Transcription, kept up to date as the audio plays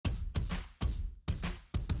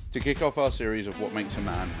To kick off our series of What Makes a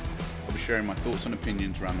Man, I'll be sharing my thoughts and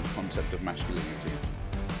opinions around the concept of masculinity,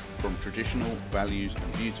 from traditional values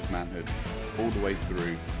and views of manhood, all the way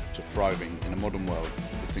through to thriving in a modern world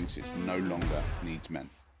that thinks it no longer needs men.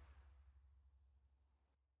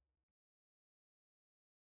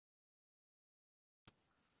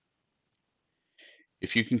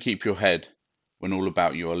 If you can keep your head when all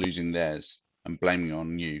about you are losing theirs and blaming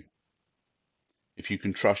on you, if you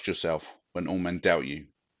can trust yourself when all men doubt you,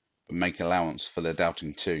 but make allowance for their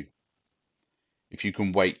doubting too, if you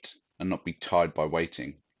can wait and not be tired by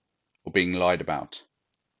waiting, or being lied about,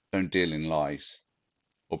 don't deal in lies,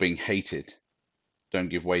 or being hated, don't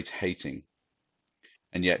give way to hating,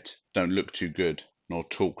 and yet don't look too good nor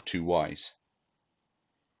talk too wise.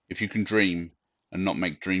 If you can dream and not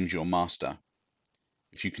make dreams your master,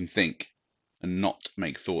 if you can think and not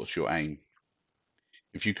make thoughts your aim,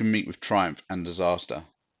 if you can meet with triumph and disaster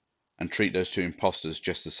and treat those two impostors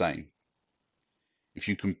just the same, if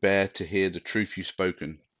you can bear to hear the truth you've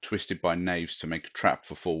spoken twisted by knaves to make a trap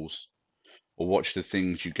for fools, or watch the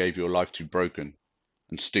things you gave your life to broken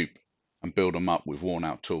and stoop and build them up with worn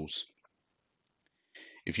out tools,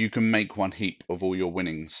 if you can make one heap of all your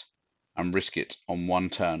winnings and risk it on one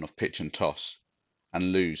turn of pitch and toss,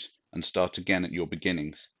 and lose and start again at your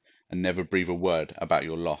beginnings and never breathe a word about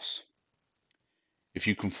your loss, if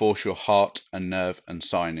you can force your heart and nerve and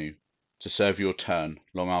sinew to serve your turn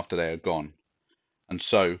long after they are gone, and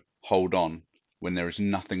so hold on when there is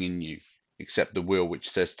nothing in you except the will which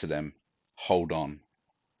says to them, hold on.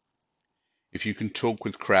 If you can talk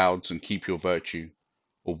with crowds and keep your virtue,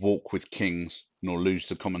 or walk with kings nor lose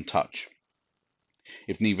the common touch,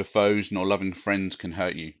 if neither foes nor loving friends can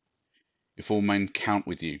hurt you, if all men count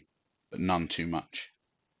with you, but none too much,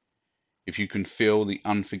 if you can fill the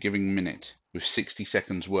unforgiving minute with 60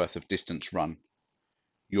 seconds worth of distance run,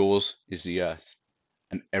 yours is the earth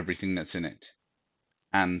and everything that's in it,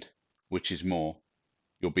 and, which is more,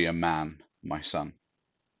 you'll be a man, my son.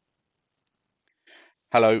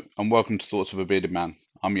 Hello and welcome to Thoughts of a Bearded Man.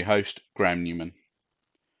 I'm your host, Graham Newman.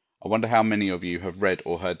 I wonder how many of you have read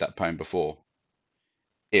or heard that poem before.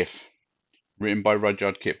 If, written by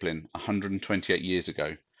Rudyard Kipling 128 years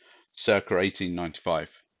ago, circa 1895.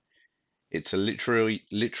 It's a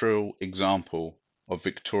literal example of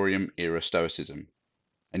Victorian-era Stoicism,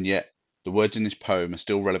 and yet the words in this poem are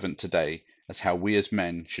still relevant today as how we as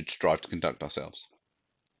men should strive to conduct ourselves.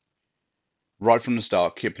 Right from the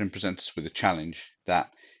start, Kipling presents us with a challenge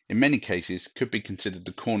that, in many cases, could be considered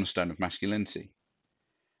the cornerstone of masculinity.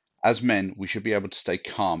 As men, we should be able to stay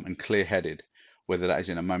calm and clear-headed, whether that is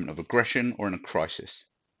in a moment of aggression or in a crisis.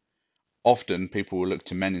 Often, people will look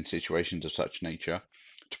to men in situations of such nature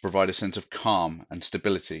to provide a sense of calm and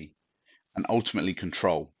stability, and ultimately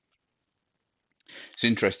control. It's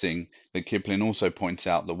interesting that Kipling also points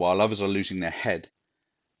out that while others are losing their head,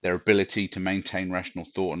 their ability to maintain rational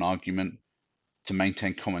thought and argument, to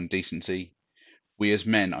maintain common decency, we as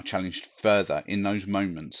men are challenged further in those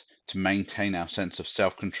moments to maintain our sense of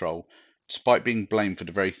self-control, despite being blamed for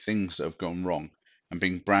the very things that have gone wrong and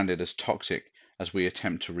being branded as toxic as we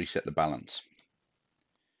attempt to reset the balance.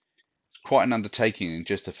 It's quite an undertaking in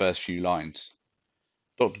just the first few lines.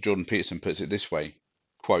 Dr. Jordan Peterson puts it this way,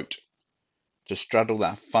 quote, "To straddle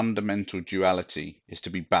that fundamental duality is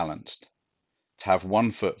to be balanced, to have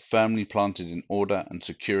one foot firmly planted in order and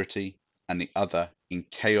security and the other in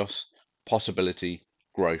chaos, possibility,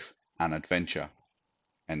 growth and adventure."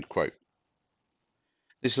 End quote.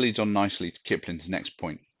 This leads on nicely to Kipling's next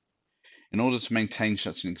point. In order to maintain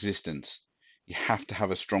such an existence, you have to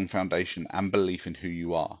have a strong foundation and belief in who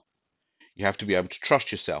you are. You have to be able to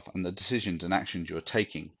trust yourself and the decisions and actions you are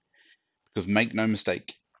taking. Because make no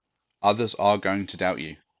mistake, others are going to doubt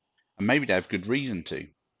you, and maybe they have good reason to.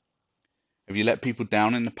 Have you let people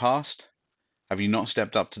down in the past? Have you not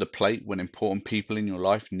stepped up to the plate when important people in your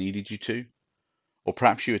life needed you to? Or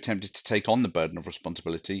perhaps you attempted to take on the burden of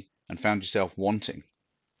responsibility and found yourself wanting.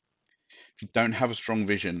 If you don't have a strong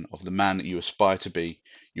vision of the man that you aspire to be,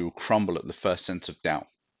 you will crumble at the first sense of doubt.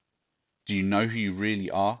 Do you know who you really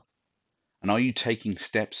are? And are you taking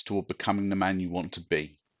steps toward becoming the man you want to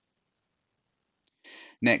be?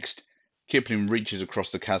 Next, Kipling reaches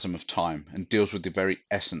across the chasm of time and deals with the very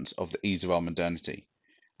essence of the ease of our modernity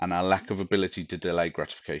and our lack of ability to delay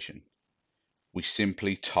gratification. We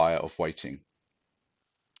simply tire of waiting.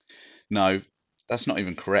 No, that's not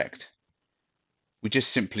even correct. We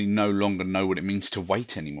just simply no longer know what it means to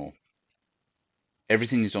wait anymore.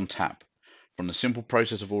 Everything is on tap, from the simple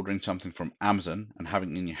process of ordering something from Amazon and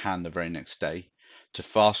having it in your hand the very next day, to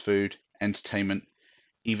fast food, entertainment,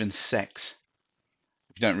 even sex.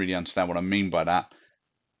 If you don't really understand what I mean by that,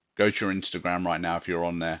 Go to your Instagram right now if you're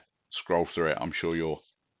on there, scroll through it. I'm sure you'll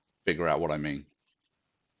figure out what I mean.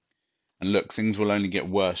 And look, things will only get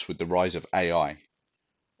worse with the rise of AI.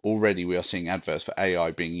 Already we are seeing adverts for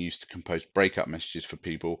AI being used to compose breakup messages for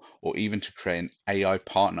people, or even to create an AI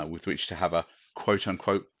partner with which to have a quote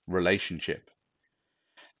unquote relationship.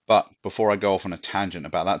 But before I go off on a tangent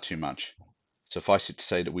about that too much, suffice it to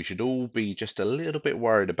say that we should all be just a little bit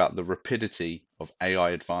worried about the rapidity of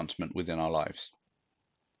AI advancement within our lives.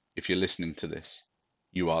 If you're listening to this,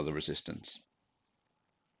 you are the resistance.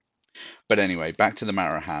 But anyway, back to the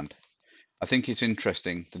matter at hand. I think it's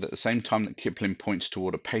interesting that at the same time that Kipling points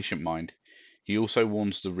toward a patient mind, he also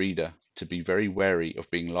warns the reader to be very wary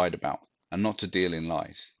of being lied about and not to deal in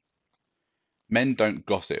lies. Men don't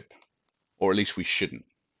gossip, or at least we shouldn't.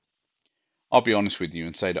 I'll be honest with you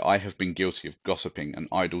and say that I have been guilty of gossiping and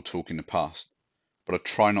idle talk in the past, but I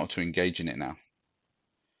try not to engage in it now.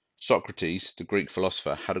 Socrates, the Greek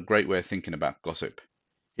philosopher, had a great way of thinking about gossip.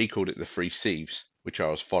 He called it the three sieves, which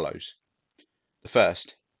are as follows. The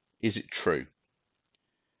first, is it true?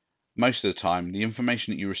 Most of the time, the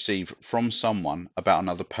information that you receive from someone about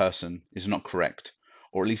another person is not correct,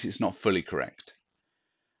 or at least it's not fully correct.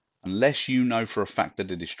 Unless you know for a fact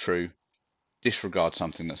that it is true, disregard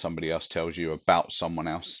something that somebody else tells you about someone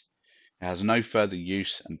else. It has no further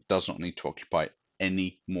use and does not need to occupy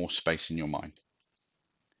any more space in your mind.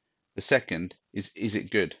 The second is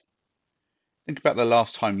it good? Think about the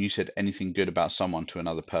last time you said anything good about someone to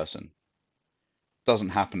another person.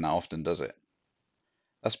 Doesn't happen that often, does it?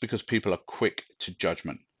 That's because people are quick to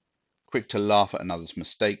judgment, quick to laugh at another's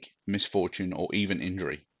mistake, misfortune, or even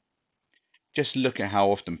injury. Just look at how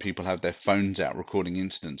often people have their phones out recording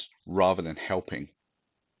incidents rather than helping.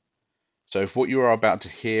 So if what you are about to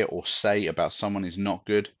hear or say about someone is not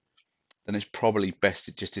good, then it's probably best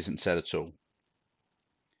it just isn't said at all.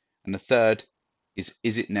 And the third is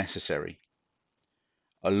it necessary?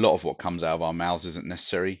 A lot of what comes out of our mouths isn't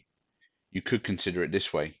necessary. You could consider it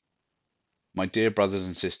this way. My dear brothers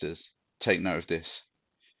and sisters, take note of this.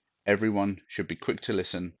 Everyone should be quick to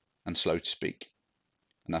listen and slow to speak.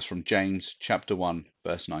 And that's from James chapter 1,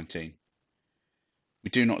 verse 19.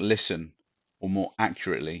 We do not listen, or more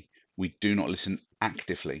accurately, we do not listen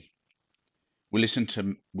actively. We listen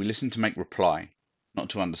to make reply,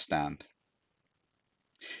 not to understand.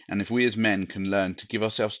 And if we as men can learn to give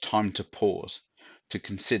ourselves time to pause, to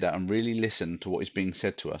consider and really listen to what is being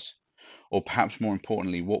said to us, or perhaps more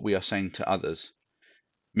importantly, what we are saying to others,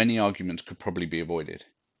 many arguments could probably be avoided.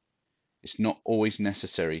 It's not always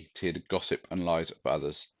necessary to hear the gossip and lies of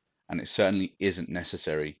others, and it certainly isn't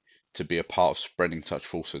necessary to be a part of spreading such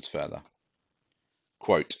falsehoods further.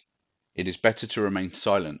 Quote, it is better to remain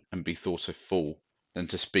silent and be thought a fool than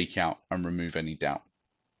to speak out and remove any doubt.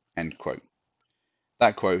 End quote.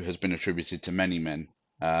 That quote has been attributed to many men,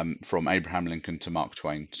 from Abraham Lincoln to Mark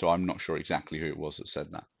Twain, so I'm not sure exactly who it was that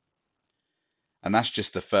said that. And that's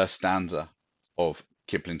just the first stanza of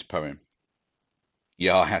Kipling's poem.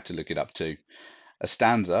 Yeah, I had to look it up too. A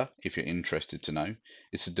stanza, if you're interested to know,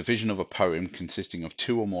 is a division of a poem consisting of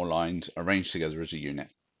two or more lines arranged together as a unit.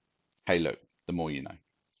 Hey look, the more you know.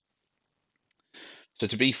 So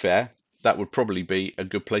to be fair, that would probably be a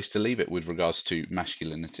good place to leave it with regards to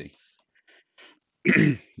masculinity.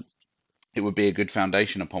 It would be a good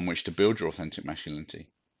foundation upon which to build your authentic masculinity.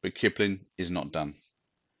 But Kipling is not done.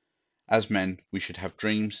 As men, we should have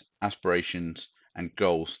dreams, aspirations, and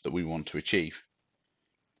goals that we want to achieve.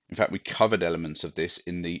 In fact, we covered elements of this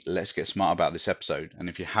in the Let's Get Smart About This episode, and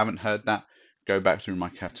if you haven't heard that, go back through my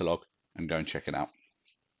catalogue and go and check it out.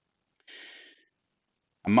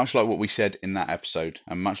 And much like what we said in that episode,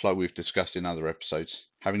 and much like we've discussed in other episodes,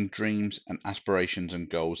 having dreams and aspirations and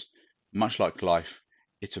goals, much like life,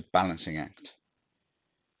 it's a balancing act.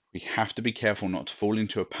 We have to be careful not to fall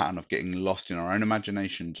into a pattern of getting lost in our own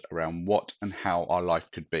imaginations around what and how our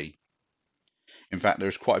life could be. In fact, there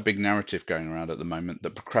is quite a big narrative going around at the moment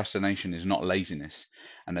that procrastination is not laziness,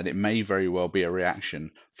 and that it may very well be a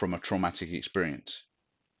reaction from a traumatic experience.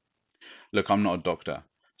 Look, I'm not a doctor,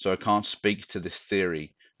 so I can't speak to this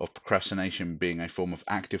theory of procrastination being a form of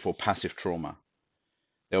active or passive trauma.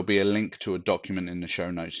 There'll be a link to a document in the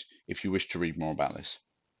show notes if you wish to read more about this.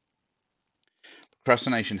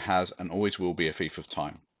 Procrastination has and always will be a thief of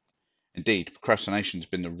time. Indeed, procrastination has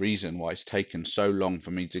been the reason why it's taken so long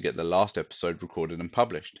for me to get the last episode recorded and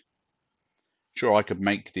published. Sure, I could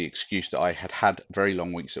make the excuse that I had had very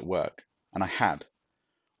long weeks at work, and I had,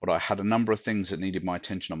 but I had a number of things that needed my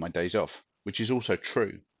attention on my days off, which is also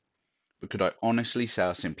true. But could I honestly say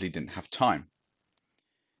I simply didn't have time?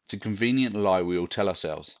 It's a convenient lie we all tell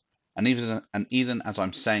ourselves, and even as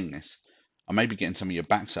I'm saying this, I may be getting some of your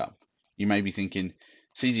backs up. You may be thinking,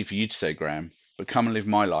 It's easy for you to say, Graham, but come and live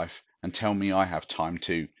my life and tell me I have time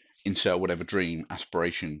to insert whatever dream,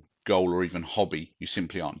 aspiration, goal, or even hobby you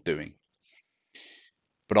simply aren't doing.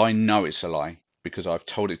 But I know it's a lie because I've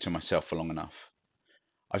told it to myself for long enough.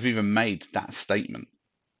 I've even made that statement.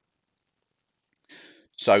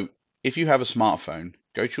 So if you have a smartphone,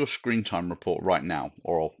 go to your screen time report right now,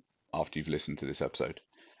 or after you've listened to this episode,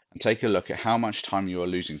 and take a look at how much time you are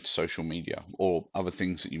losing to social media or other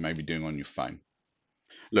things that you may be doing on your phone.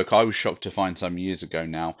 Look, I was shocked to find some years ago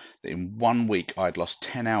now that in 1 week I'd lost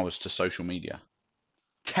 10 hours to social media.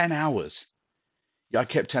 10 hours! Yeah, I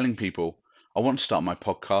kept telling people, I want to start my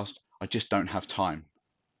podcast, I just don't have time.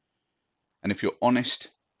 And if you're honest,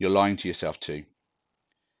 you're lying to yourself too.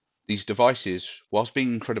 These devices, whilst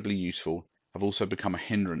being incredibly useful, have also become a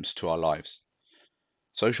hindrance to our lives.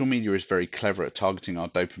 Social media is very clever at targeting our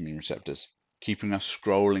dopamine receptors, keeping us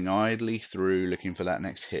scrolling idly through looking for that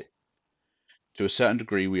next hit. To a certain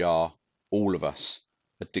degree, we are, all of us,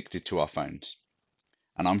 addicted to our phones.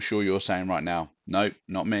 And I'm sure you're saying right now, no,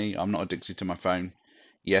 not me, I'm not addicted to my phone.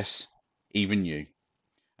 Yes, even you.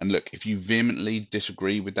 And look, if you vehemently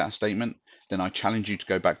disagree with that statement, then I challenge you to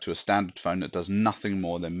go back to a standard phone that does nothing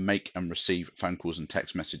more than make and receive phone calls and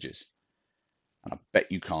text messages. And I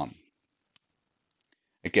bet you can't.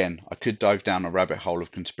 Again, I could dive down a rabbit hole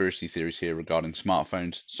of conspiracy theories here regarding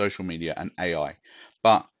smartphones, social media, and AI,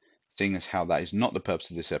 but seeing as how that is not the purpose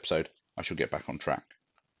of this episode, I shall get back on track.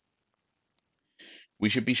 We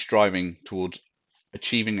should be striving towards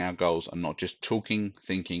achieving our goals and not just talking,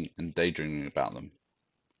 thinking, and daydreaming about them.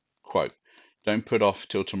 Quote, don't put off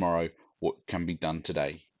till tomorrow what can be done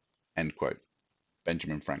today. End quote.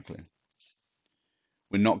 Benjamin Franklin.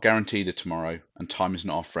 We're not guaranteed a tomorrow, and time is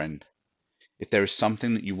not our friend. If there is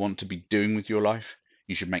something that you want to be doing with your life,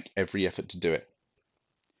 you should make every effort to do it.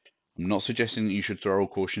 I'm not suggesting that you should throw all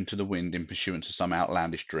caution to the wind in pursuance of some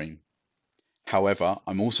outlandish dream. However,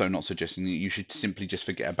 I'm also not suggesting that you should simply just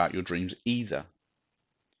forget about your dreams either.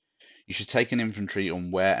 You should take an inventory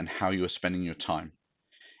on where and how you are spending your time.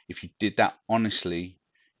 If you did that honestly,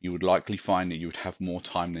 you would likely find that you would have more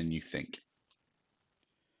time than you think.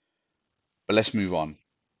 But let's move on.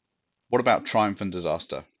 What about triumph and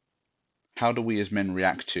disaster? How do we as men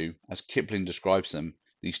react to, as Kipling describes them,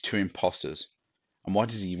 these two imposters? And why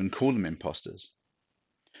does he even call them imposters?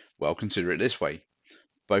 Well, consider it this way.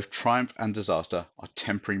 Both triumph and disaster are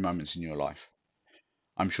temporary moments in your life.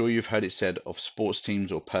 I'm sure you've heard it said of sports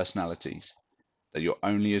teams or personalities that you're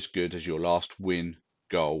only as good as your last win,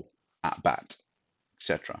 goal, at bat,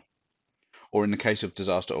 etc. Or in the case of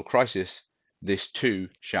disaster or crisis, this too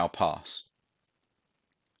shall pass.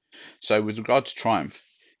 So with regard to triumph,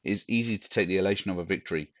 it is easy to take the elation of a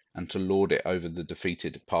victory and to lord it over the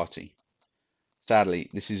defeated party. Sadly,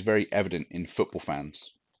 this is very evident in football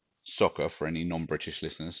fans, soccer for any non-British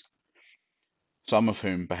listeners, some of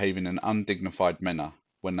whom behave in an undignified manner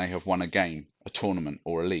when they have won a game, a tournament,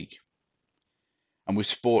 or a league. And with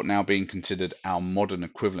sport now being considered our modern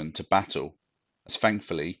equivalent to battle, as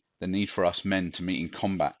thankfully the need for us men to meet in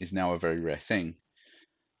combat is now a very rare thing,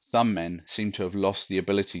 some men seem to have lost the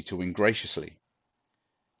ability to win graciously.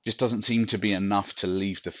 It just doesn't seem to be enough to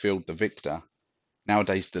leave the field the victor.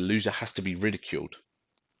 Nowadays, the loser has to be ridiculed.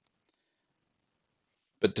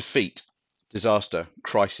 But defeat, disaster,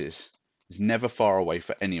 crisis is never far away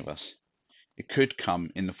for any of us. It could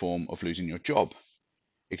come in the form of losing your job.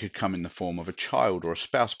 It could come in the form of a child or a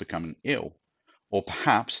spouse becoming ill. Or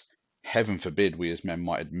perhaps, heaven forbid we as men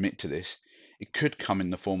might admit to this, it could come in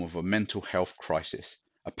the form of a mental health crisis,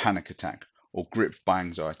 a panic attack, or gripped by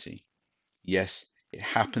anxiety. Yes, it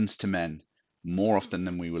happens to men more often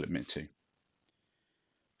than we will admit to.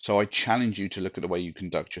 So I challenge you to look at the way you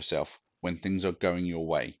conduct yourself when things are going your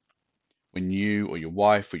way. When you or your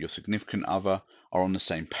wife or your significant other are on the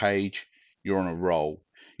same page, you're on a roll.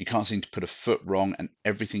 You can't seem to put a foot wrong, and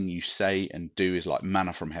everything you say and do is like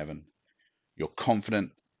manna from heaven. You're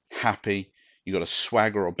confident, happy, you got a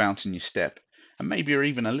swagger or bounce in your step, and maybe you're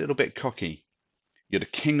even a little bit cocky. You're the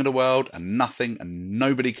king of the world, and nothing and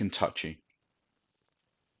nobody can touch you.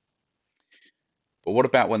 But what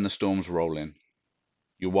about when the storms roll in?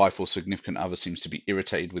 Your wife or significant other seems to be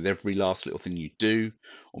irritated with every last little thing you do,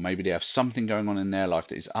 or maybe they have something going on in their life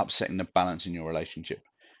that is upsetting the balance in your relationship,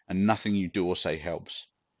 and nothing you do or say helps.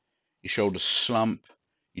 Your shoulders slump,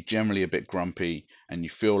 you're generally a bit grumpy, and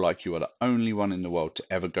you feel like you are the only one in the world to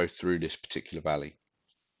ever go through this particular valley.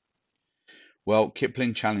 Well,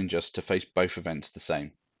 Kipling challenged us to face both events the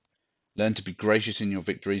same. Learn to be gracious in your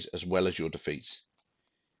victories as well as your defeats.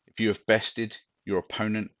 If you have bested your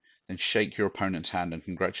opponent, then shake your opponent's hand and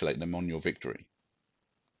congratulate them on your victory.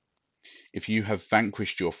 If you have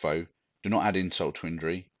vanquished your foe, Do not add insult to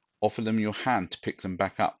injury. Offer them your hand to pick them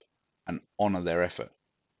back up and honour their effort.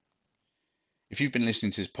 If you've been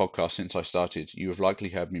listening to this podcast since I started, you have likely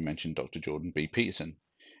heard me mention Dr. Jordan B. Peterson.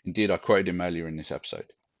 Indeed, I quoted him earlier in this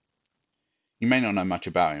episode. You may not know much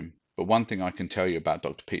about him, but one thing I can tell you about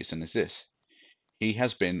Dr. Peterson is this. He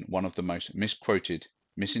has been one of the most misquoted,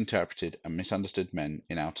 misinterpreted, and misunderstood men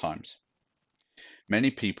in our times.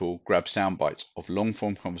 Many people grab sound bites of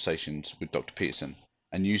long-form conversations with Dr. Peterson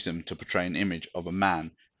and use them to portray an image of a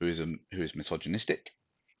man who is misogynistic,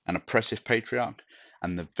 an oppressive patriarch,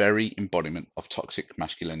 and the very embodiment of toxic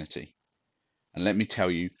masculinity. And let me tell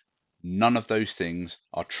you, none of those things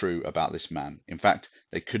are true about this man. In fact,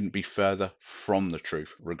 they couldn't be further from the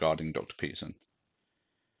truth regarding Dr. Peterson.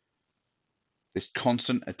 This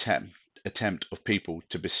constant attempt of people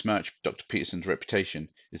to besmirch Dr. Peterson's reputation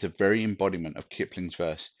is the very embodiment of Kipling's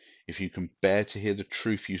verse, "If you can bear to hear the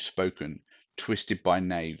truth you've spoken, twisted by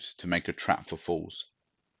knaves to make a trap for fools."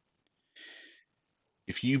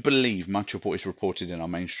 If you believe much of what is reported in our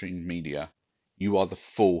mainstream media, you are the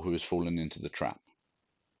fool who has fallen into the trap.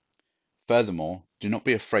 Furthermore, do not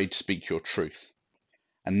be afraid to speak your truth.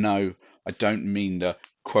 And no, I don't mean the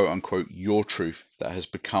quote-unquote your truth that has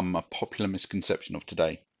become a popular misconception of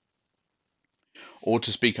today, or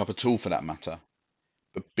to speak up at all for that matter,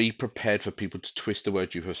 but be prepared for people to twist the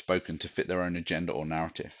words you have spoken to fit their own agenda or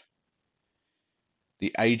narrative.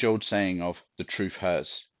 The age-old saying of "the truth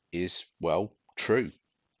hurts" is, well, true.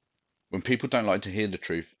 When people don't like to hear the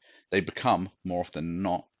truth, they become, more often than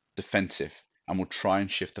not, defensive and will try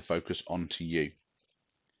and shift the focus onto you.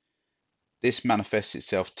 This manifests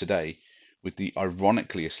itself today with the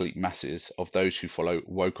ironically asleep masses of those who follow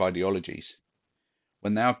woke ideologies.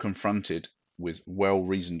 When they are confronted with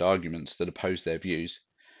well-reasoned arguments that oppose their views,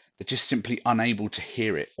 they're just simply unable to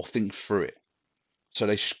hear it or think through it. So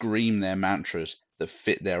they scream their mantras that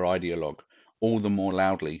fit their ideologue, all the more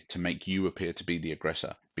loudly to make you appear to be the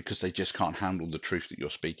aggressor, because they just can't handle the truth that you're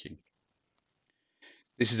speaking.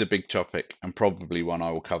 This is a big topic and probably one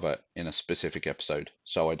I will cover in a specific episode,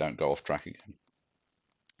 so I don't go off track again.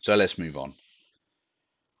 So let's move on.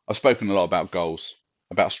 I've spoken a lot about goals,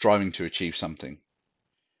 about striving to achieve something.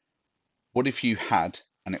 What if you had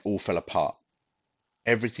and it all fell apart?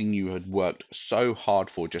 Everything you had worked so hard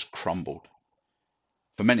for just crumbled.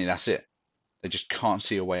 For many, that's it. They just can't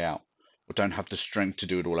see a way out or don't have the strength to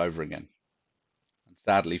do it all over again. And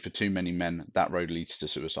sadly, for too many men, that road leads to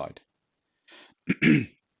suicide.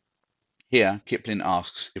 Here, Kipling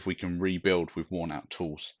asks if we can rebuild with worn-out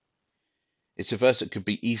tools. It's a verse that could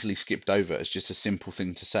be easily skipped over as just a simple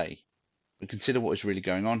thing to say, but consider what is really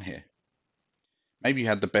going on here. Maybe you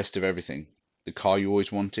had the best of everything, the car you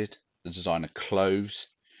always wanted, the designer clothes,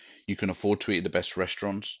 you can afford to eat at the best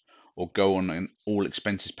restaurants, or go on an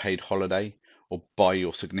all-expenses paid holiday, or buy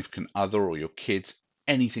your significant other or your kids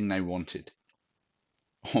anything they wanted.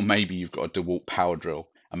 Or maybe you've got a DeWalt power drill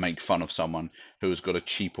and make fun of someone who has got a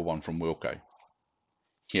cheaper one from Wilko.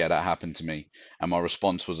 Yeah, that happened to me, and my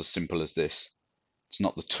response was as simple as this: it's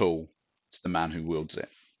not the tool, it's the man who wields it.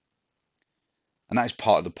 And that is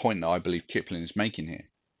part of the point that I believe Kipling is making here.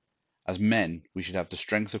 As men, we should have the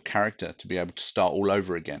strength of character to be able to start all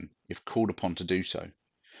over again if called upon to do so.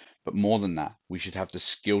 But more than that, we should have the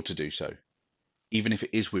skill to do so, even if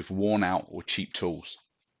it is with worn out or cheap tools.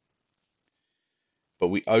 But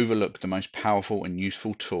we overlook the most powerful and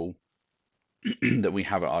useful tool that we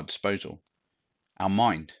have at our disposal: our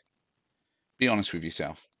mind. Be honest with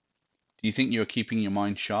yourself. Do you think you are keeping your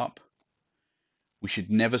mind sharp? We should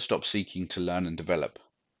never stop seeking to learn and develop.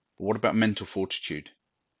 But what about mental fortitude?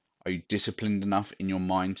 Are you disciplined enough in your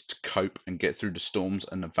mind to cope and get through the storms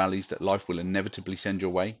and the valleys that life will inevitably send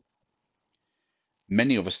your way?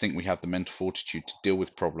 Many of us think we have the mental fortitude to deal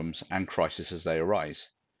with problems and crises as they arise.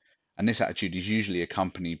 And this attitude is usually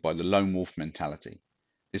accompanied by the lone wolf mentality.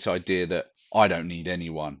 This idea that I don't need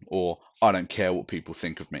anyone, or I don't care what people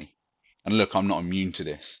think of me. And look, I'm not immune to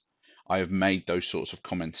this. I have made those sorts of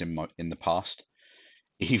comments in the past.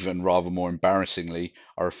 Even rather more embarrassingly,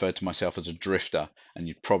 I referred to myself as a drifter, and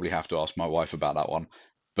you'd probably have to ask my wife about that one.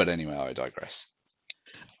 But anyway, I digress.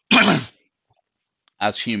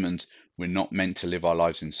 As humans, we're not meant to live our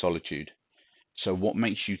lives in solitude. So what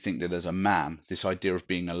makes you think that as a man, this idea of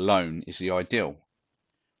being alone is the ideal?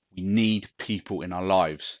 We need people in our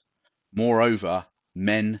lives. Moreover,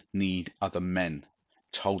 men need other men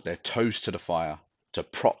to hold their toes to the fire, to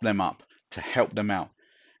prop them up, to help them out.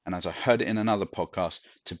 And as I heard it in another podcast,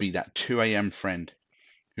 to be that 2 a.m. friend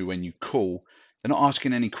who, when you call, they're not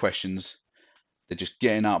asking any questions. They're just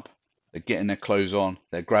getting up, they're getting their clothes on,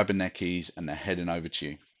 they're grabbing their keys, and they're heading over to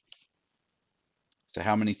you. So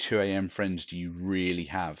how many 2 a.m. friends do you really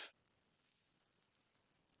have?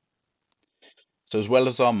 So as well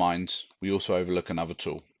as our minds, we also overlook another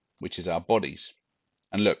tool, which is our bodies.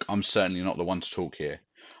 And look, I'm certainly not the one to talk here.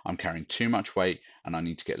 I'm carrying too much weight and I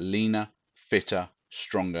need to get leaner, fitter,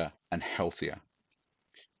 stronger, and healthier.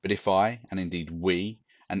 But if I, and indeed we,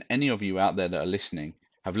 and any of you out there that are listening,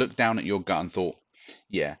 have looked down at your gut and thought,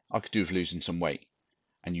 yeah, I could do with losing some weight,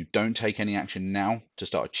 and you don't take any action now to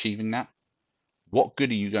start achieving that, what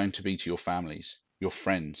good are you going to be to your families, your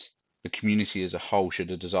friends, the community as a whole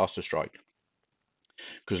should a disaster strike?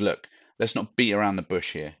 Because look, let's not beat around the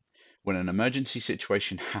bush here. When an emergency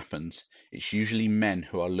situation happens, it's usually men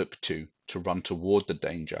who are looked to run toward the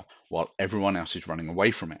danger while everyone else is running away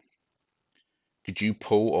from it. Could you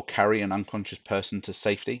pull or carry an unconscious person to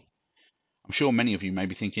safety? I'm sure many of you may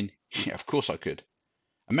be thinking, yeah, of course I could.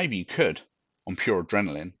 And maybe you could, on pure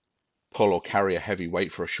adrenaline, pull or carry a heavy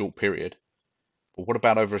weight for a short period. But what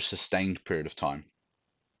about over a sustained period of time?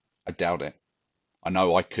 I doubt it. I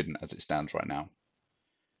know I couldn't as it stands right now.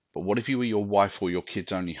 But what if you were your wife or your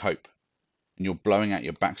kid's only hope, and you're blowing out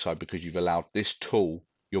your backside because you've allowed this tool,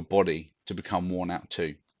 your body, to become worn out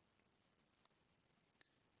too?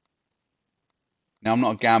 Now, I'm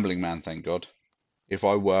not a gambling man, thank God. If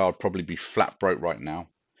I were, I'd probably be flat broke right now.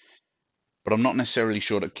 But I'm not necessarily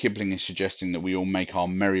sure that Kipling is suggesting that we all make our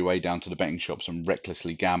merry way down to the betting shops and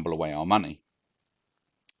recklessly gamble away our money.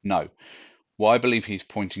 No, what I believe he's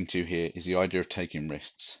pointing to here is the idea of taking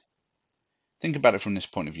risks. Think about it from this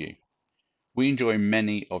point of view. We enjoy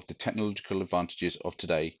many of the technological advantages of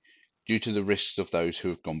today due to the risks of those who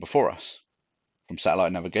have gone before us. From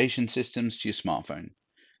satellite navigation systems to your smartphone,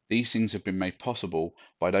 these things have been made possible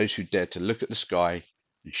by those who dared to look at the sky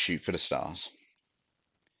and shoot for the stars.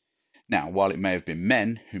 Now, while it may have been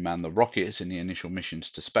men who manned the rockets in the initial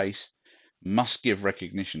missions to space, must give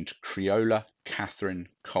recognition to Creola Catherine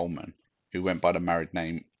Coleman, who went by the married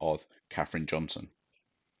name of Katherine Johnson.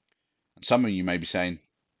 And some of you may be saying,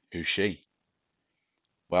 who's she?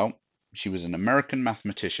 Well, she was an American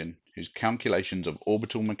mathematician whose calculations of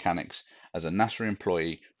orbital mechanics as a NASA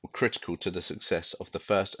employee were critical to the success of the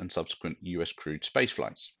first and subsequent US crewed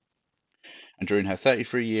spaceflights. And during her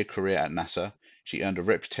 33-year career at NASA, she earned a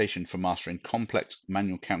reputation for mastering complex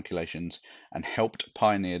manual calculations and helped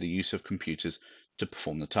pioneer the use of computers to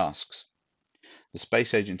perform the tasks. The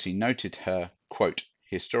space agency noted her, quote,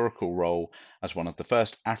 historical role as one of the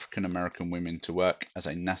first African American women to work as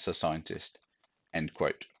a NASA scientist, end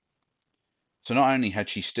quote. So not only had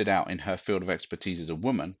she stood out in her field of expertise as a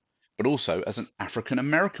woman, but also as an African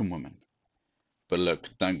American woman. But look,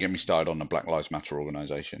 don't get me started on the Black Lives Matter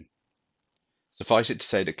organization. Suffice it to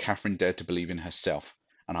say that Catherine dared to believe in herself,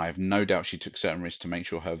 and I have no doubt she took certain risks to make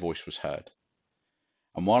sure her voice was heard.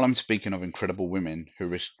 And while I'm speaking of incredible women who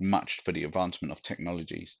risked much for the advancement of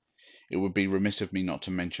technologies, it would be remiss of me not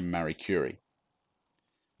to mention Marie Curie.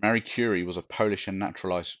 Marie Curie was a Polish and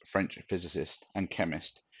naturalized French physicist and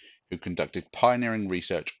chemist who conducted pioneering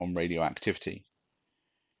research on radioactivity.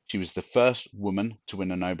 She was the first woman to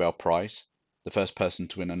win a Nobel Prize, the first person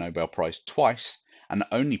to win a Nobel Prize twice, and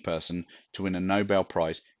the only person to win a Nobel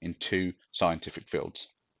Prize in 2 scientific fields.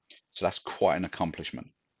 So that's quite an accomplishment.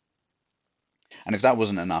 And if that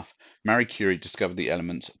wasn't enough, Marie Curie discovered the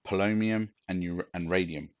elements polonium and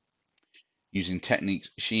radium, using techniques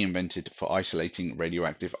she invented for isolating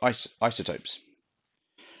radioactive isotopes.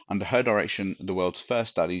 Under her direction, the world's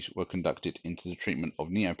first studies were conducted into the treatment of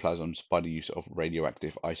neoplasms by the use of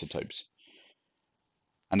radioactive isotopes.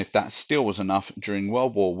 And if that still was enough, during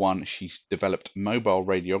World War I, she developed mobile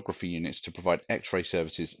radiography units to provide X-ray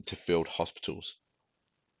services to field hospitals.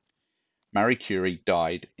 Marie Curie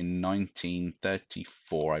died in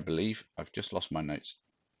 1934, I believe. I've just lost my notes.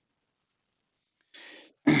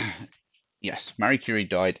 Yes, Marie Curie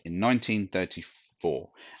died in 1934,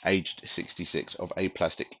 aged 66, of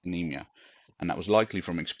aplastic anemia, and that was likely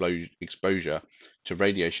from exposure to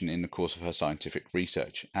radiation in the course of her scientific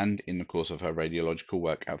research and in the course of her radiological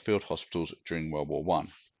work at field hospitals during World War I.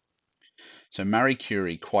 So Marie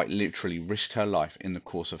Curie quite literally risked her life in the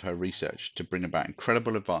course of her research to bring about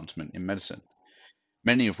incredible advancement in medicine,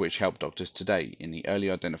 many of which help doctors today in the early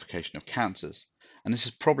identification of cancers, and this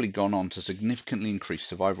has probably gone on to significantly increase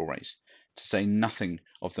survival rates, to say nothing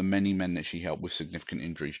of the many men that she helped with significant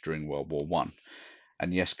injuries during World War I.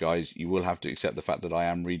 And yes, guys, you will have to accept the fact that I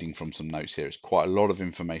am reading from some notes here. It's quite a lot of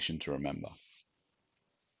information to remember.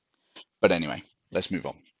 But anyway, let's move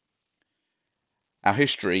on. Our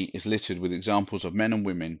history is littered with examples of men and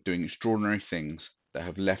women doing extraordinary things that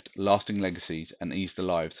have left lasting legacies and eased the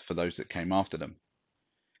lives for those that came after them.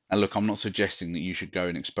 And look, I'm not suggesting that you should go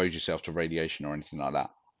and expose yourself to radiation or anything like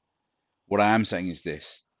that. What I am saying is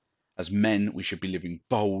this. As men, we should be living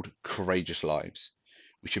bold, courageous lives.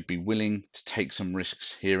 we should be willing to take some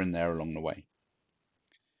risks here and there along the way.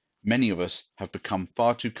 Many of us have become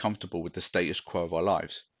far too comfortable with the status quo of our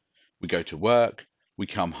lives. We go to work, we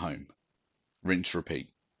come home. Rinse, repeat.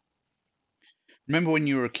 Remember when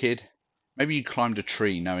you were a kid? Maybe you climbed a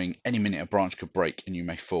tree knowing any minute a branch could break and you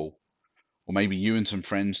may fall. Or maybe you and some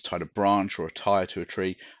friends tied a branch or a tire to a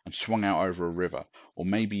tree and swung out over a river, or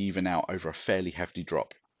maybe even out over a fairly hefty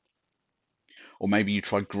drop. Or maybe you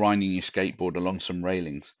tried grinding your skateboard along some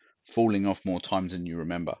railings, falling off more times than you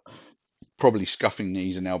remember, probably scuffing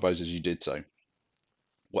knees and elbows as you did so.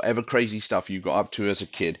 Whatever crazy stuff you got up to as a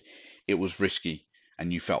kid, it was risky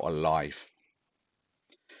and you felt alive.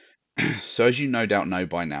 So as you no doubt know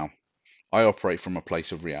by now, I operate from a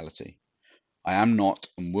place of reality. I am not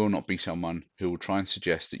and will not be someone who will try and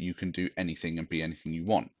suggest that you can do anything and be anything you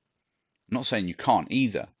want. I'm not saying you can't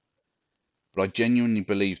either, but I genuinely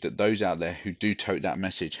believe that those out there who do tote that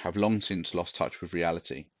message have long since lost touch with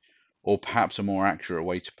reality. Or perhaps a more accurate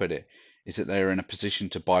way to put it is that they are in a position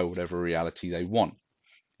to buy whatever reality they want,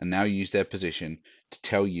 and now use their position to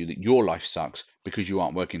tell you that your life sucks because you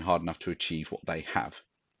aren't working hard enough to achieve what they have.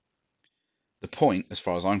 The point, as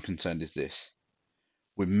far as I'm concerned, is this.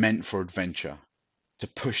 We're meant for adventure, to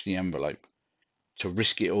push the envelope, to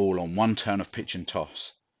risk it all on one turn of pitch and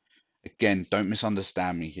toss. Again, don't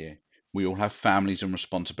misunderstand me here. We all have families and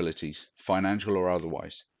responsibilities, financial or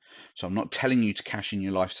otherwise. So I'm not telling you to cash in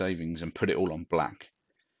your life savings and put it all on black.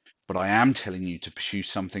 But I am telling you to pursue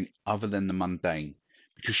something other than the mundane,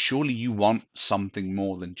 because surely you want something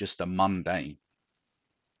more than just the mundane.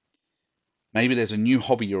 Maybe there's a new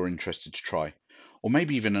hobby you're interested to try, or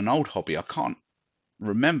maybe even an old hobby. I can't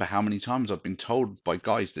remember how many times I've been told by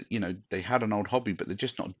guys that, they had an old hobby, but they're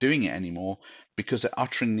just not doing it anymore because they're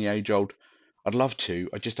uttering the age old, I'd love to,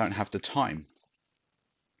 I just don't have the time.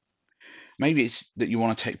 Maybe it's that you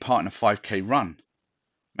want to take part in a 5K run.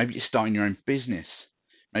 Maybe it's starting your own business.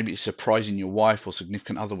 Maybe it's surprising your wife or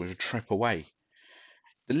significant other with a trip away.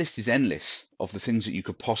 The list is endless of the things that you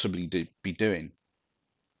could possibly be doing.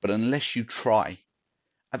 But unless you try,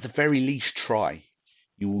 at the very least try,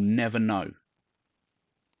 you will never know.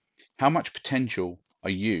 How much potential are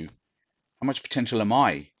you? How much potential am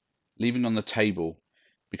I leaving on the table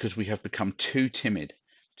because we have become too timid,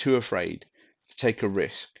 too afraid to take a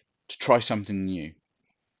risk, to try something new?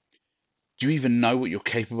 Do you even know what you're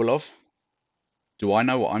capable of? Do I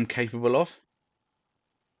know what I'm capable of?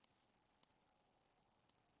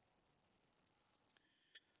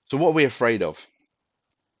 So what are we afraid of?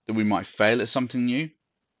 That we might fail at something new?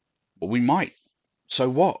 Well, we might. So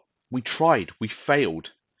what? We tried, we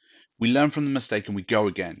failed. We learn from the mistake and we go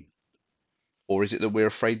again. Or is it that we're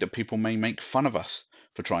afraid that people may make fun of us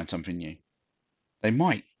for trying something new? They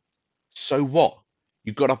might. So what?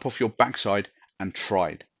 You got up off your backside and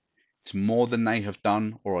tried. It's more than they have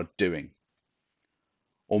done or are doing.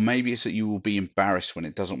 Or maybe it's that you will be embarrassed when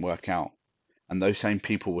it doesn't work out. And those same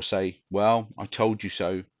people will say, well, I told you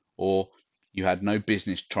so. Or you had no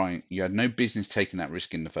business taking that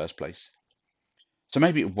risk in the first place. So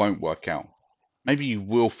maybe it won't work out. Maybe you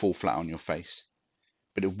will fall flat on your face.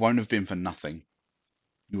 But it won't have been for nothing.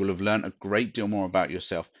 You will have learned a great deal more about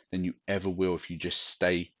yourself than you ever will if you just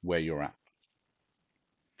stay where you're at.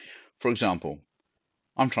 For example,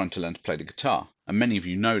 I'm trying to learn to play the guitar, and many of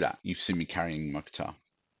you know that. You've seen me carrying my guitar.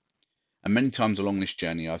 And many times along this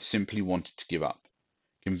journey, I've simply wanted to give up,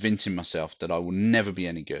 convincing myself that I will never be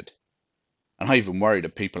any good. And I even worry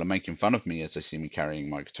that people are making fun of me as they see me carrying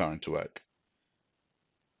my guitar into work.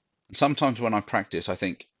 And sometimes when I practice, I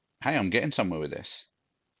think, hey, I'm getting somewhere with this.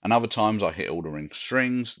 And other times I hit all the ring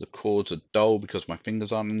strings, the chords are dull because my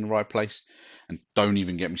fingers aren't in the right place, and don't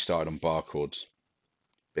even get me started on bar chords.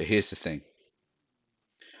 But here's the thing.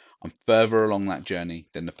 I'm further along that journey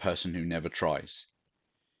than the person who never tries.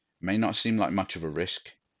 It may not seem like much of a risk.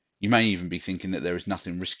 You may even be thinking that there is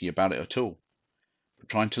nothing risky about it at all. But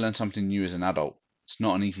trying to learn something new as an adult, it's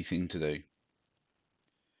not an easy thing to do.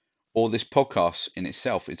 Or this podcast in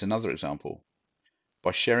itself is another example.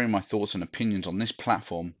 By sharing my thoughts and opinions on this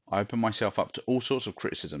platform, I open myself up to all sorts of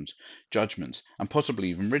criticisms, judgments, and possibly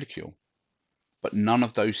even ridicule. But none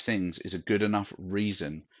of those things is a good enough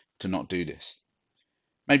reason to not do this.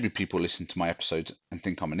 Maybe people listen to my episodes and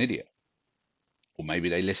think I'm an idiot. Or maybe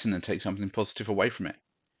they listen and take something positive away from it.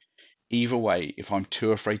 Either way, if I'm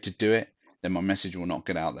too afraid to do it, then my message will not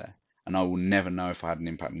get out there, and I will never know if I had an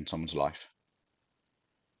impact on someone's life.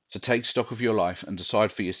 So take stock of your life and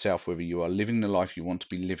decide for yourself whether you are living the life you want to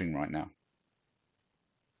be living right now.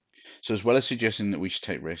 So as well as suggesting that we should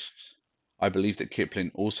take risks, I believe that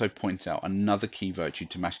Kipling also points out another key virtue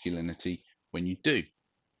to masculinity when you do.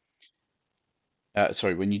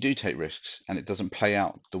 when you do take risks and it doesn't play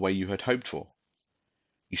out the way you had hoped for.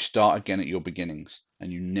 You start again at your beginnings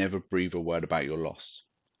and you never breathe a word about your loss.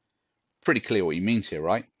 Pretty clear what he means here,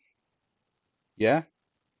 right? Yeah?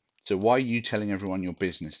 So why are you telling everyone your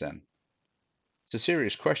business then? It's a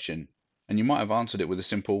serious question, and you might have answered it with a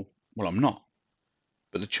simple, well, I'm not.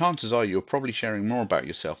 But the chances are you're probably sharing more about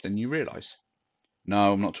yourself than you realize.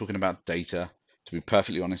 No, I'm not talking about data. To be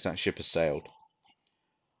perfectly honest, that ship has sailed.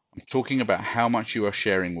 I'm talking about how much you are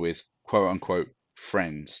sharing with quote unquote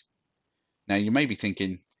friends. Now, you may be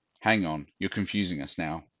thinking, hang on, you're confusing us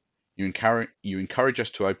now. You encourage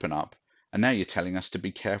us to open up, and now you're telling us to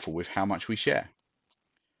be careful with how much we share.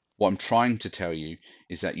 What I'm trying to tell you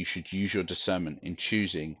is that you should use your discernment in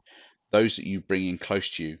choosing those that you bring in close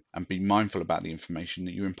to you and be mindful about the information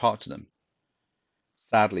that you impart to them.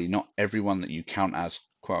 Sadly, not everyone that you count as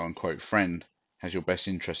quote unquote friend has your best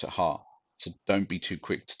interests at heart, so don't be too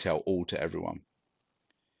quick to tell all to everyone.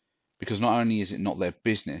 Because not only is it not their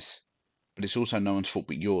business, but it's also no one's fault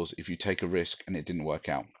but yours if you take a risk and it didn't work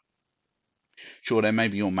out. Sure, there may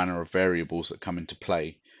be all manner of variables that come into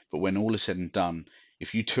play, but when all is said and done,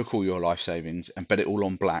 if you took all your life savings and bet it all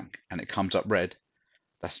on black and it comes up red,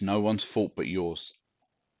 that's no one's fault but yours.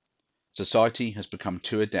 Society has become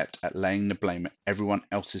too adept at laying the blame at everyone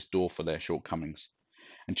else's door for their shortcomings.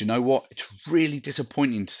 And do you know what? It's really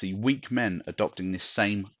disappointing to see weak men adopting this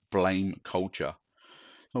same blame culture.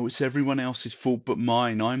 Oh, it's everyone else's fault but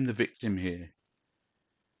mine. I'm the victim here.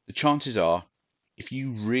 The chances are, if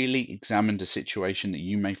you really examine the situation that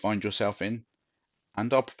you may find yourself in,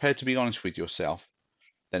 and are prepared to be honest with yourself,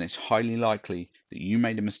 then it's highly likely that you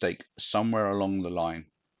made a mistake somewhere along the line,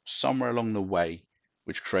 somewhere along the way,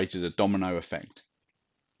 which created a domino effect.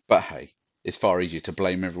 But hey, it's far easier to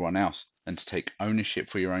blame everyone else than to take ownership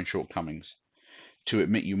for your own shortcomings, to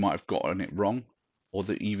admit you might have gotten it wrong, or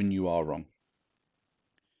that even you are wrong.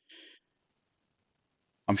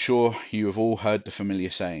 I'm sure you have all heard the familiar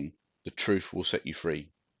saying, the truth will set you free.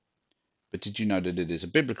 But did you know that it is a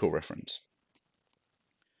biblical reference?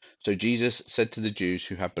 So Jesus said to the Jews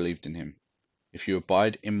who had believed in him, if you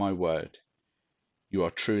abide in my word, you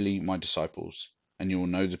are truly my disciples, and you will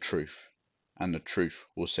know the truth, and the truth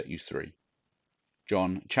will set you free.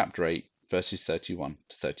 John chapter 8, verses 31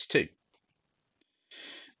 to 32.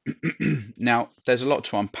 Now, there's a lot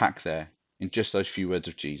to unpack there in just those few words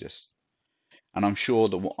of Jesus. And I'm sure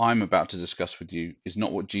that what I'm about to discuss with you is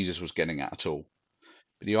not what Jesus was getting at all.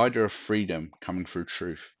 But the idea of freedom coming through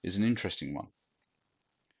truth is an interesting one.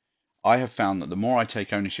 I have found that the more I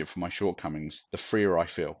take ownership for my shortcomings, the freer I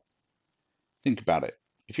feel. Think about it.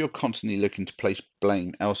 If you're constantly looking to place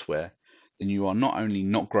blame elsewhere, then you are not only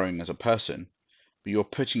not growing as a person, but you're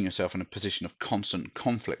putting yourself in a position of constant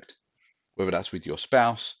conflict, whether that's with your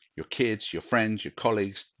spouse, your kids, your friends, your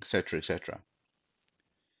colleagues, etc., etc.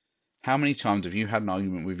 How many times have you had an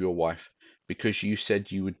argument with your wife because you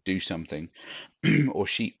said you would do something or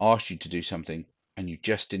she asked you to do something and you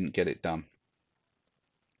just didn't get it done?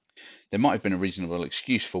 There might have been a reasonable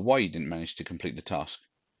excuse for why you didn't manage to complete the task,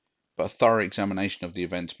 but a thorough examination of the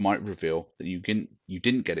events might reveal that you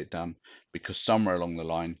didn't get it done because somewhere along the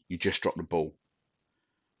line you just dropped the ball.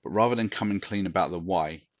 But rather than coming clean about the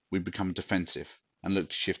why, we become defensive and look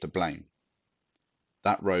to shift the blame.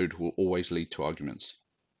 That road will always lead to arguments.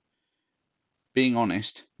 Being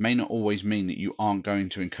honest may not always mean that you aren't going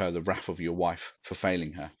to incur the wrath of your wife for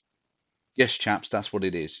failing her. Yes, chaps, that's what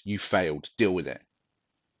it is. You failed. Deal with it.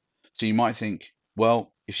 So you might think,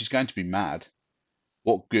 well, if she's going to be mad,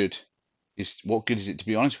 what good is it to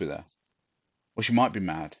be honest with her? Well, she might be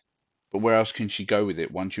mad, but where else can she go with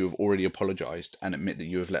it once you have already apologized and admit that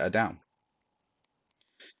you have let her down?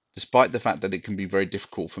 Despite the fact that it can be very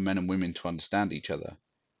difficult for men and women to understand each other,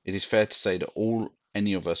 it is fair to say that all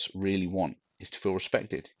any of us really want is to feel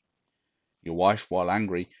respected. Your wife, while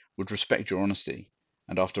angry, would respect your honesty,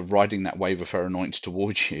 and after riding that wave of her annoyance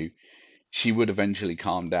towards you, she would eventually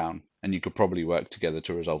calm down, and you could probably work together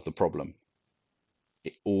to resolve the problem.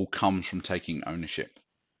 It all comes from taking ownership,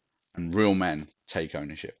 and real men take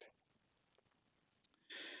ownership.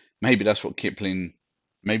 Maybe that's what Kipling's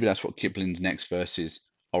next verses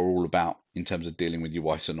are all about in terms of dealing with your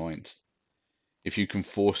wife's annoyance. If you can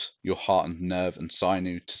force your heart and nerve and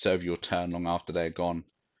sinew to serve your turn long after they are gone,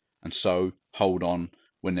 and so hold on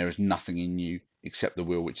when there is nothing in you except the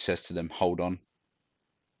will which says to them, hold on.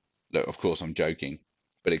 Look, of course I'm joking,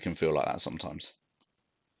 but it can feel like that sometimes.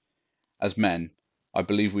 As men, I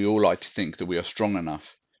believe we all like to think that we are strong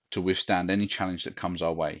enough to withstand any challenge that comes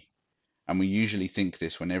our way, and we usually think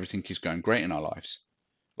this when everything is going great in our lives.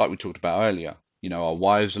 Like we talked about earlier, our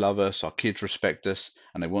wives love us, our kids respect us,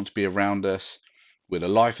 and they want to be around us. We're the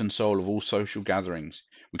life and soul of all social gatherings.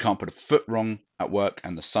 We can't put a foot wrong at work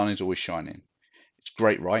and the sun is always shining. It's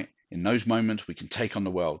great, right? In those moments, we can take on the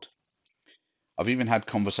world. I've even had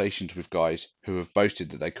conversations with guys who have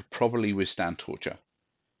boasted that they could probably withstand torture.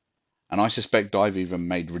 And I suspect I've even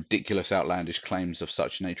made ridiculous, outlandish claims of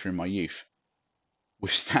such nature in my youth.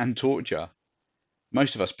 Withstand torture?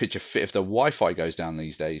 Most of us pitch a fit if the Wi-Fi goes down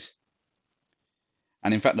these days.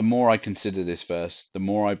 And in fact, the more I consider this verse, the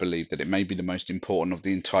more I believe that it may be the most important of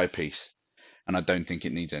the entire piece, and I don't think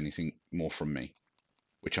it needs anything more from me,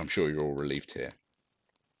 which I'm sure you're all relieved to hear.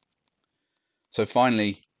 So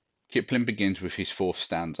finally, Kipling begins with his fourth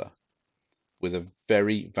stanza, with a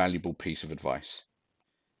very valuable piece of advice.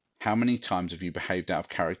 How many times have you behaved out of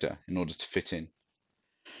character in order to fit in?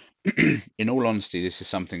 In all honesty, this is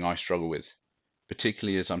something I struggle with,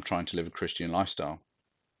 particularly as I'm trying to live a Christian lifestyle.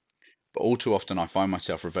 But all too often I find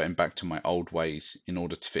myself reverting back to my old ways in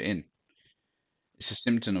order to fit in. It's a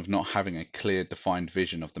symptom of not having a clear, defined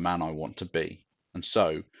vision of the man I want to be. And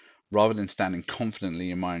so, rather than standing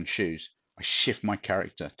confidently in my own shoes, I shift my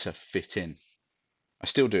character to fit in. I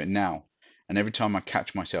still do it now, and every time I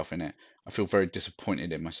catch myself in it, I feel very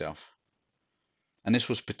disappointed in myself. And this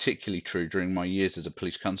was particularly true during my years as a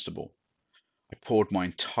police constable. I poured my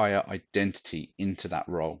entire identity into that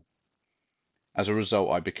role. As a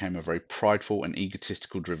result, I became a very prideful and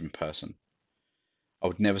egotistical driven person. I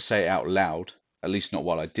would never say it out loud, at least not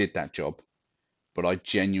while I did that job, but I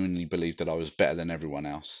genuinely believed that I was better than everyone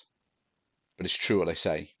else. But it's true what they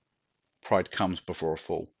say, pride comes before a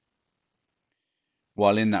fall.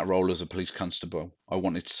 While in that role as a police constable, I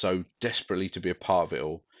wanted so desperately to be a part of it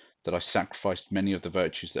all that I sacrificed many of the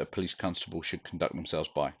virtues that a police constable should conduct themselves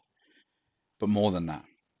by. But more than that,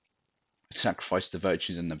 I sacrificed the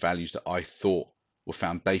virtues and the values that I thought were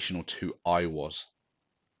foundational to who I was.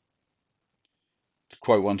 To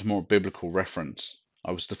quote one more biblical reference,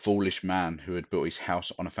 I was the foolish man who had built his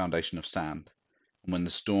house on a foundation of sand, and when the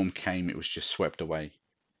storm came, it was just swept away.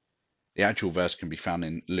 The actual verse can be found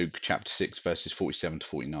in Luke chapter 6, verses 47 to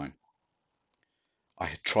 49. I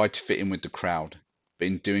had tried to fit in with the crowd, but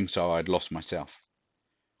in doing so I had lost myself.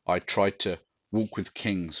 I had tried to walk with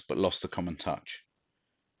kings, but lost the common touch.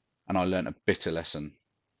 And I learnt a bitter lesson.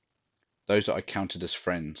 Those that I counted as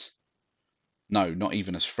friends, no, not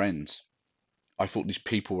even as friends. I thought these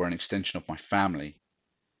people were an extension of my family.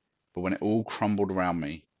 But when it all crumbled around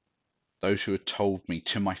me, those who had told me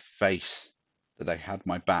to my face that they had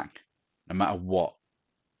my back, no matter what,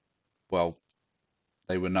 well,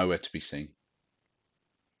 they were nowhere to be seen.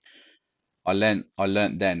 I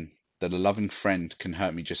learnt then that a loving friend can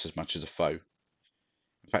hurt me just as much as a foe.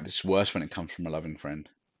 In fact, it's worse when it comes from a loving friend.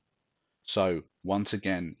 So, once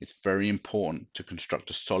again, it's very important to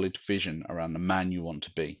construct a solid vision around the man you want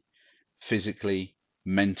to be, physically,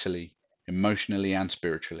 mentally, emotionally, and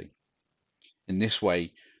spiritually. In this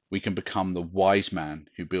way, we can become the wise man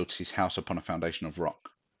who builds his house upon a foundation of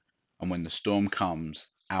rock. And when the storm comes,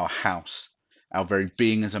 our house, our very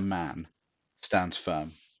being as a man, stands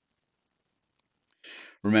firm.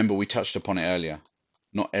 Remember, we touched upon it earlier.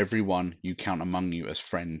 Not everyone you count among you as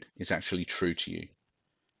friend is actually true to you.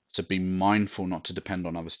 So be mindful not to depend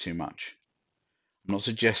on others too much. I'm not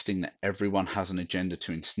suggesting that everyone has an agenda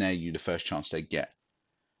to ensnare you the first chance they get.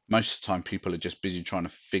 Most of the time, people are just busy trying to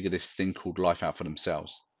figure this thing called life out for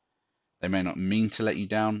themselves. They may not mean to let you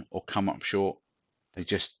down or come up short, they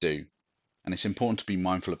just do. And it's important to be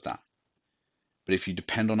mindful of that. But if you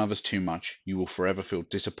depend on others too much, you will forever feel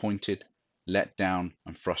disappointed, let down,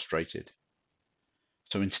 and frustrated.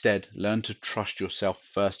 So instead, learn to trust yourself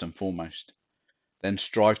first and foremost. Then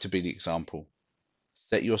strive to be the example.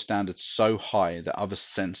 Set your standards so high that others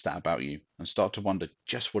sense that about you and start to wonder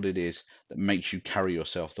just what it is that makes you carry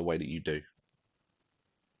yourself the way that you do.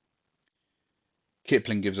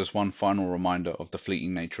 Kipling gives us one final reminder of the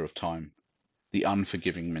fleeting nature of time, the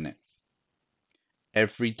unforgiving minute.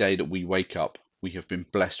 Every day that we wake up, we have been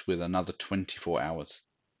blessed with another 24 hours.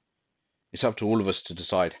 It's up to all of us to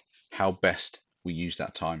decide how best we use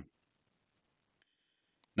that time.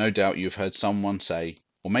 No doubt you've heard someone say,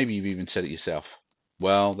 or maybe you've even said it yourself,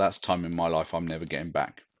 well, that's time in my life I'm never getting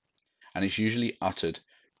back. And it's usually uttered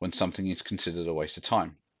when something is considered a waste of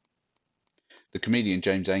time. The comedian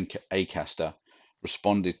James Acaster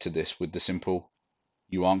responded to this with the simple,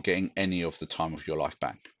 you aren't getting any of the time of your life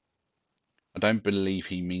back. I don't believe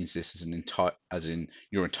he means this as in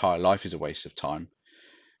your entire life is a waste of time,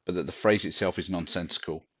 but that the phrase itself is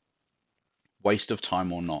nonsensical. Waste of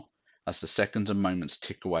time or not, as the seconds and moments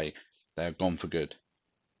tick away, they are gone for good.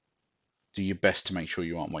 Do your best to make sure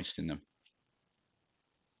you aren't wasting them.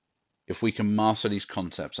 If we can master these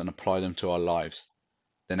concepts and apply them to our lives,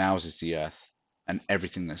 then ours is the earth, and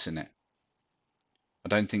everything that's in it. I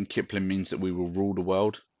don't think Kipling means that we will rule the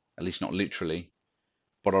world, at least not literally,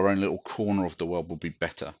 but our own little corner of the world will be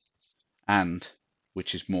better. And,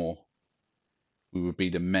 which is more, we would be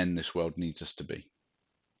the men this world needs us to be.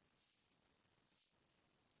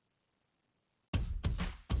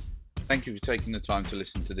 Thank you for taking the time to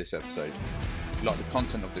listen to this episode. If you like the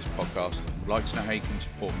content of this podcast and would like to know how you can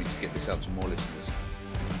support me to get this out to more listeners,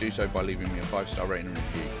 you can do so by leaving me a 5-star rating and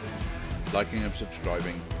review, liking and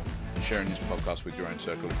subscribing, and sharing this podcast with your own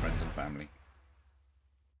circle of friends and family.